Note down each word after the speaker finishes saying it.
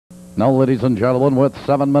Now, ladies and gentlemen, with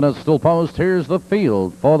 7 minutes still post, here's the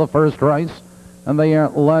field for the first race. And they are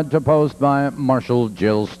led to post by Marshall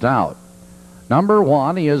Jill Stout. Number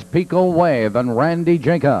 1 is PECO Wave and Randy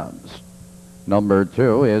Jacobs. Number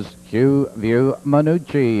 2 is Q View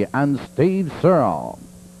Manucci and Steve Searle.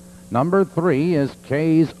 Number 3 is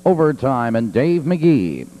K's Overtime and Dave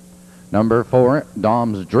McGee. Number 4,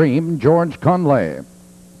 Dom's Dream, George Conley.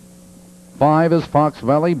 5 is Fox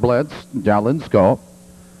Valley Blitz, Dallin Scope.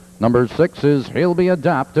 Number 6 is He'll Be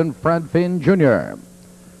Adapt and Fred Finn Jr.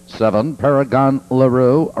 7, Paragon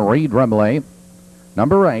LaRue, Reed Remley.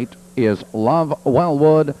 Number 8 is Love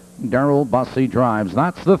Wellwood, Darrell Bussey Drives.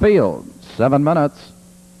 That's the field. 7 minutes.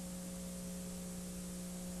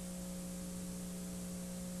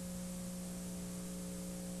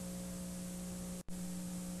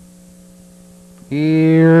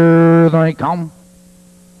 Here they come.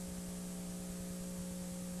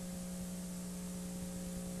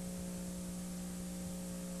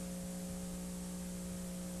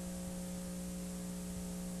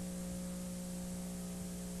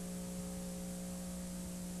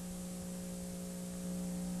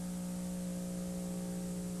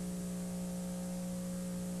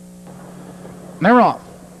 They're off.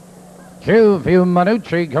 Q View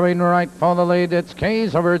Manucci coming right for the lead. It's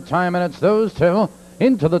K's Overtime, and it's those two.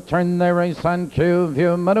 Into the turn they race on. Q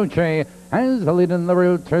View Manucci has the lead in the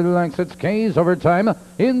route. 2 lengths. It's K's Overtime.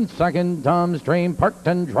 In second, Dom's Dream. Parked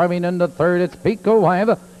and driving into third. It's PECO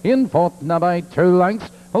Wave. In fourth, now by 2 lengths.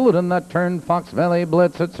 Hold in that turn, Fox Valley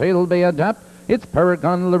Blitz. It's He'll Be Adapt. It's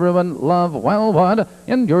Paragon LaRue and Love Wellwood.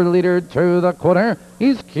 And your leader to the quarter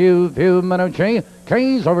is Q View Manucci.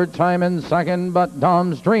 K's Overtime in second, but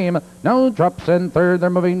Dom's Dream now drops in third. They're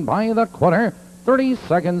moving by the quarter. 30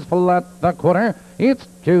 seconds flat the quarter. It's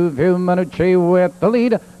Q View Manucci with the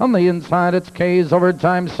lead. On the inside, it's K's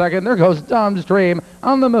Overtime second. There goes Dom's Dream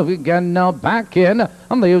on the move again. Now back in.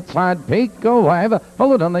 On the outside, PECO Wave.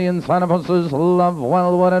 Followed on the inside of us is Love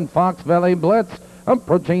Wellwood and Fox Valley Blitz.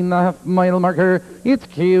 Approaching the half-mile marker, it's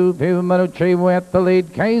Q View Manucci with the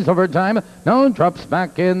lead. K's Overtime now drops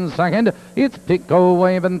back in second. It's PECO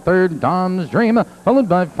Wave in third. Dom's Dream, followed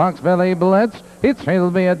by Fox Valley Blitz. It's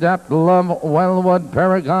He'll Be Adapt, Love Wellwood,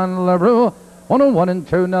 Paragon LaRue. 101 and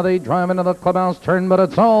 2. Now they drive into the clubhouse turn, but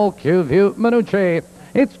it's all Q View Manucci.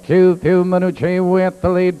 It's Q View Manucci with the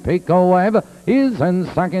lead. PECO Wave is in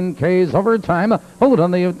second. K's Overtime. Hold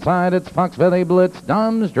on the outside. It's Fox Valley Blitz.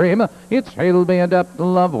 Dom's Dream. It's He'll Be Adapt,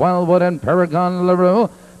 Love Wellwood, and Paragon LaRue.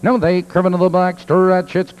 Now they curve into the black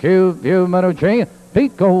stretch. It's Q View Manucci.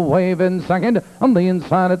 PECO Wave in second. On the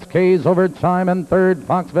inside, it's K's Overtime in third.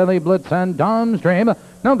 Fox Valley Blitz and Dom's Dream.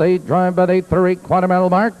 Now they drive by the 3/4 mile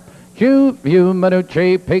mark. Q View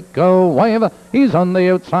Manucci, PECO Wave. He's on the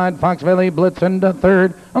outside. Fox Valley Blitz into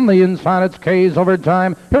third. On the inside, it's K's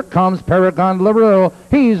Overtime. Here comes Paragon LaRue.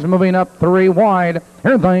 He's moving up 3 wide.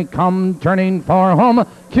 Here they come, turning for home.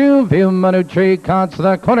 Q View Manucci cuts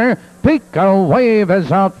the corner. PECO Wave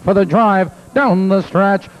is out for the drive down the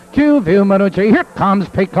stretch. Q View Manucci. Here comes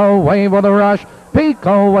PECO Wave with a rush.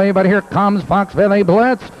 PECO Wave, but here comes Fox Valley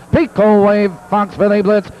Blitz. PECO Wave, Fox Valley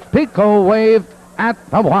Blitz. PECO Wave at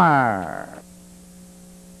the wire.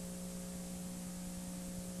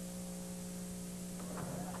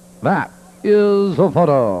 That is a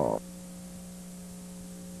photo.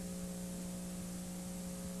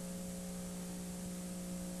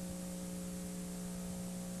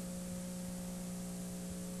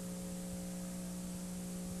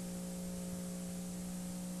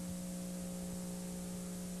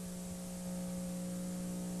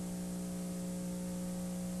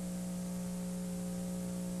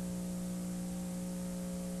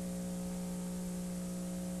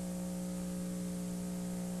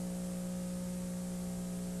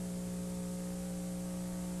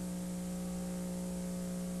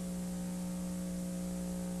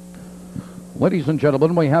 Ladies and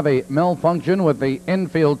gentlemen, we have a malfunction with the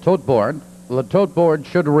infield tote board. The tote board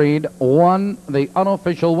should read 1, the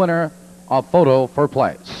unofficial winner, a photo for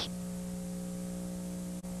place.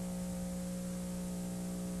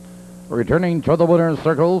 Returning to the winner's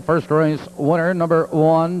circle, first race winner, number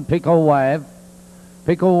 1, PECO Wave.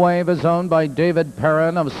 PECO Wave is owned by David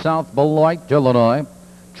Perrin of South Beloit, Illinois.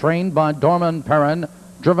 Trained by Dorman Perrin.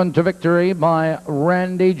 Driven to victory by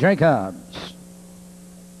Randy Jacobs.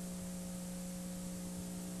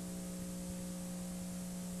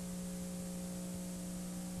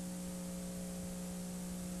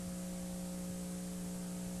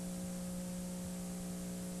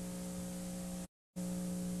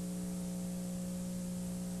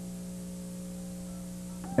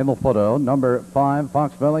 In the photo, number 5,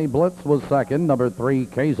 Fox Valley Blitz was second. Number 3,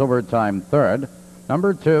 K's Overtime, third.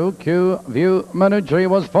 Number 2, Q View Manucci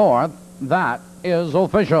was fourth. That is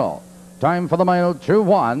official. Time for the mile,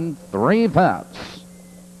 2-1, 3/5.